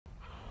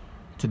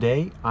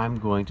Today, I'm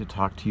going to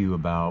talk to you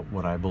about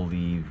what I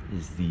believe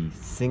is the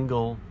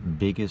single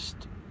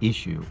biggest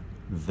issue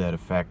that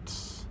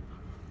affects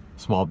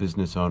small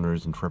business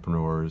owners,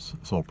 entrepreneurs,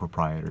 sole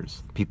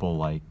proprietors, people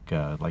like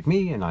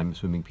me, and I'm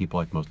assuming people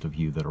like most of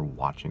you that are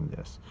watching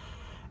this.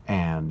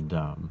 And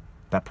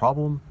that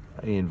problem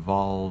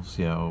involves,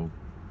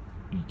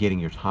 getting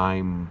your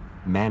time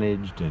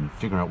managed and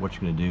figuring out what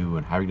you're going to do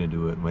and how you're going to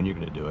do it, when you're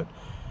going to do it.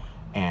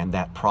 And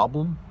that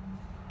problem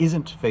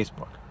isn't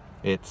Facebook.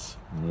 It's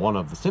one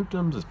of the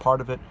symptoms, is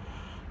part of it.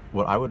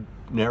 What I would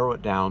narrow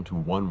it down to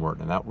one word,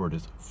 and that word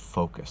is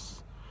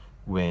focus.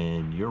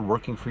 When you're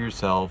working for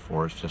yourself,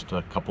 or it's just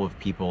a couple of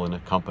people in a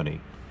company,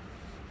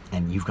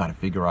 and you've got to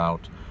figure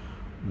out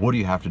what do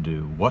you have to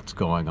do, what's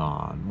going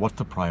on, what's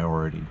the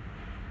priority.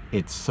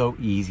 It's so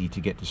easy to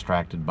get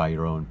distracted by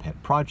your own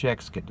pet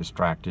projects, get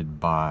distracted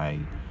by,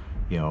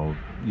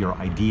 your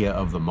idea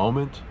of the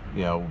moment.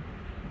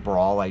 We're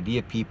all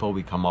idea people.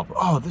 We come up,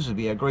 oh, this would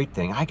be a great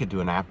thing. I could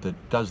do an app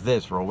that does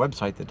this, or a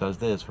website that does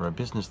this, or a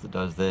business that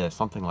does this,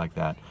 something like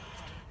that.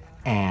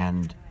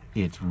 And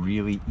it's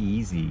really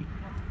easy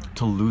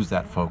to lose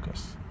that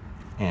focus.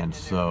 And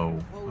so,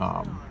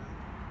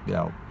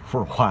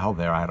 for a while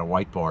there, I had a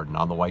whiteboard, and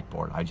on the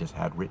whiteboard, I just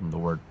had written the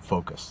word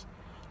focus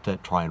to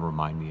try and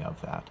remind me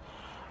of that.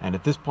 And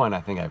at this point,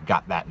 I think I've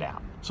got that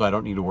down. So I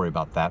don't need to worry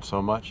about that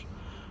so much.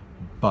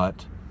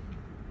 But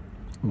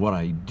what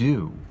I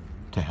do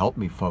to help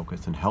me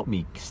focus and help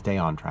me stay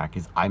on track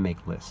is I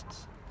make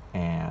lists,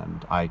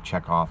 and I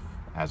check off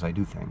as I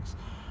do things.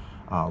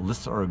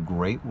 Lists are a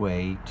great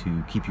way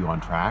to keep you on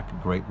track, a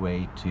great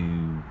way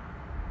to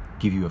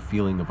give you a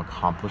feeling of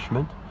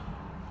accomplishment.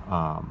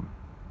 I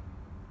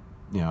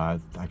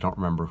don't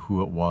remember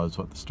who it was,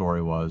 what the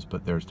story was,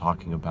 but there's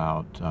talking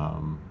about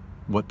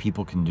what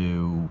people can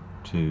do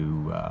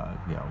to,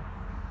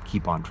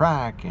 keep on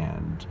track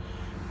and,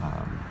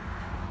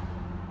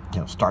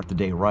 start the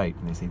day right.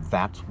 And they say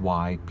that's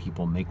why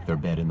people make their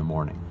bed in the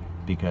morning.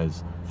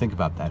 Because think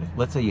about that.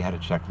 Let's say you had a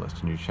checklist,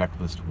 and your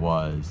checklist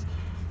was,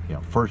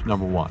 first,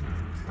 number one,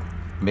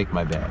 make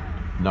my bed.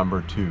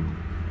 Number two,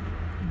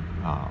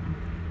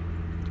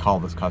 call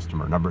this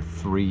customer. Number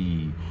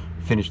three,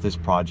 finish this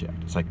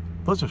project. It's like,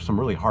 those are some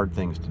really hard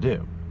things to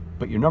do.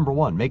 But your number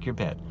one, make your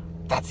bed.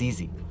 That's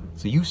easy.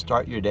 So you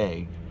start your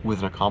day with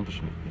an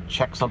accomplishment. You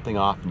check something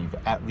off, and you've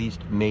at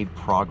least made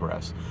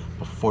progress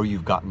before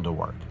you've gotten to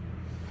work.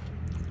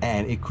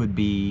 And it could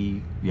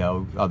be,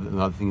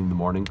 another thing in the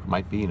morning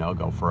might be,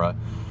 go for a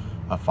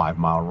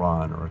 5-mile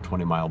run, or a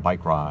 20-mile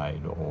bike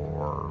ride,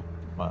 or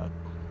a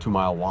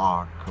 2-mile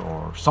walk,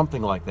 or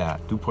something like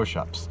that. Do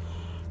push-ups.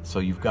 So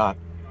you've got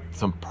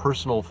some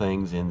personal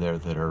things in there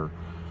that are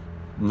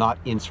not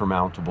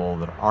insurmountable,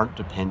 that aren't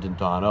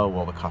dependent on, oh,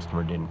 well, the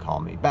customer didn't call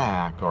me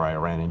back, or I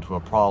ran into a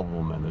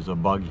problem, and there's a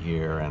bug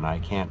here, and I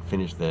can't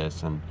finish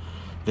this, and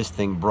this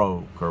thing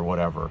broke, or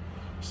whatever.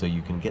 So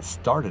you can get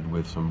started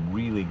with some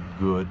really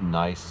good,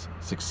 nice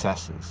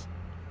successes.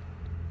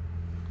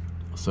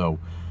 So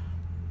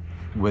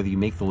whether you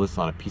make the list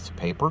on a piece of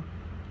paper,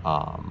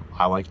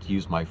 I like to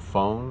use my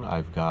phone.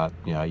 I've got,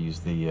 I use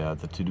the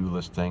to-do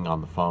list thing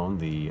on the phone.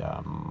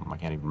 I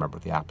can't even remember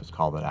what the app is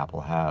called that Apple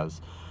has.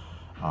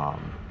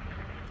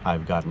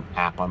 I've got an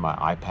app on my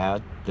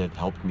iPad that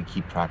helps me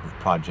keep track of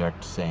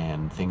projects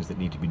and things that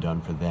need to be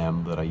done for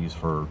them that I use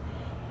for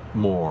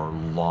more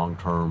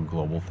long-term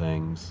global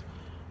things.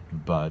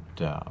 But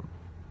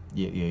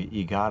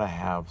you gotta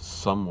have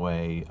some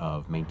way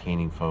of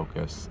maintaining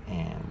focus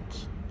and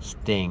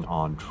staying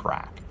on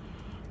track.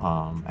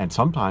 And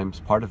sometimes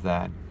part of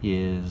that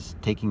is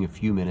taking a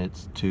few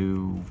minutes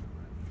to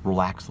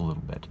relax a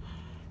little bit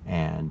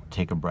and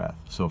take a breath.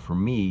 So for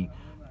me,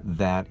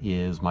 that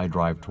is my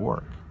drive to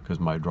work, because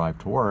my drive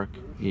to work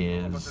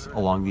is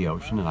along the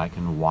ocean, and I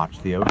can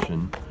watch the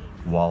ocean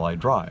while I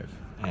drive.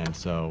 And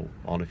so,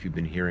 I don't know if you've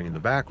been hearing in the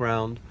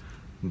background,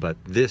 but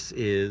this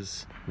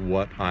is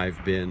what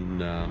I've been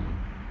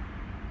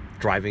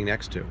driving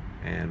next to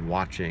and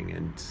watching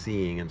and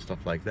seeing and stuff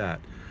like that.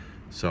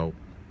 So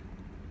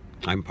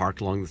I'm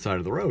parked along the side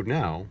of the road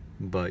now,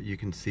 but you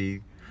can see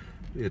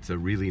it's a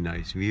really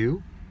nice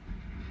view.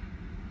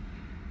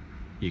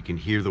 You can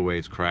hear the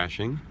waves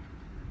crashing,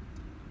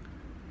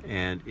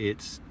 and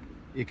it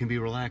can be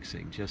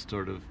relaxing. Just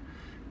sort of,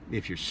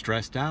 if you're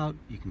stressed out,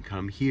 you can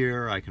come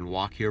here. I can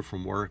walk here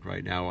from work.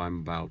 Right now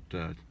I'm about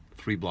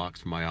 3 blocks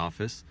from my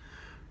office,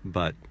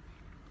 but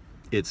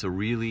it's a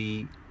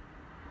really,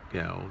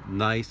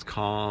 nice,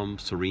 calm,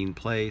 serene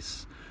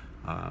place.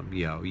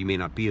 You may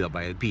not be up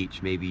by a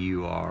beach. Maybe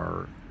you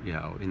are,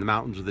 in the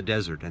mountains or the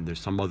desert, and there's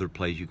some other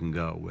place you can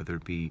go, whether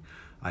it be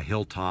a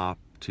hilltop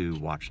to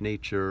watch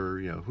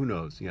nature. Who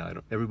knows?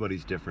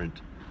 Everybody's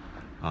different.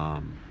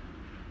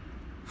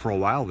 For a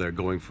while there,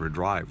 going for a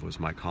drive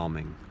was my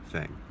calming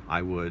thing.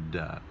 I would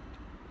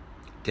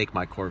take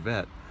my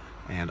Corvette,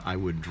 and I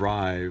would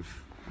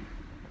drive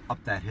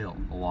up that hill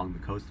along the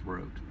coast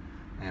road,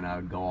 and I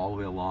would go all the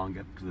way along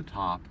up to the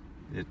top.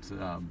 It's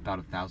about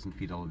 1,000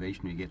 feet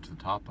elevation. You get to the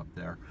top up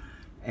there,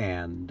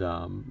 and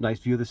nice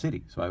view of the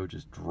city. So I would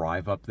just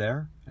drive up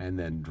there and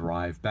then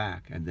drive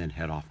back and then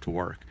head off to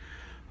work.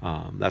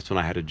 That's when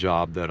I had a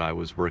job that I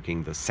was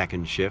working the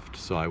second shift,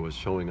 so I was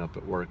showing up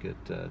at work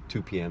at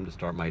 2 p.m. to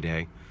start my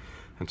day.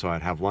 And so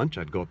I'd have lunch,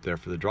 I'd go up there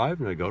for the drive,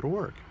 and I'd go to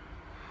work.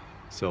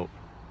 So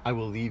I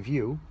will leave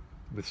you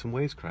with some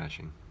waves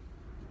crashing.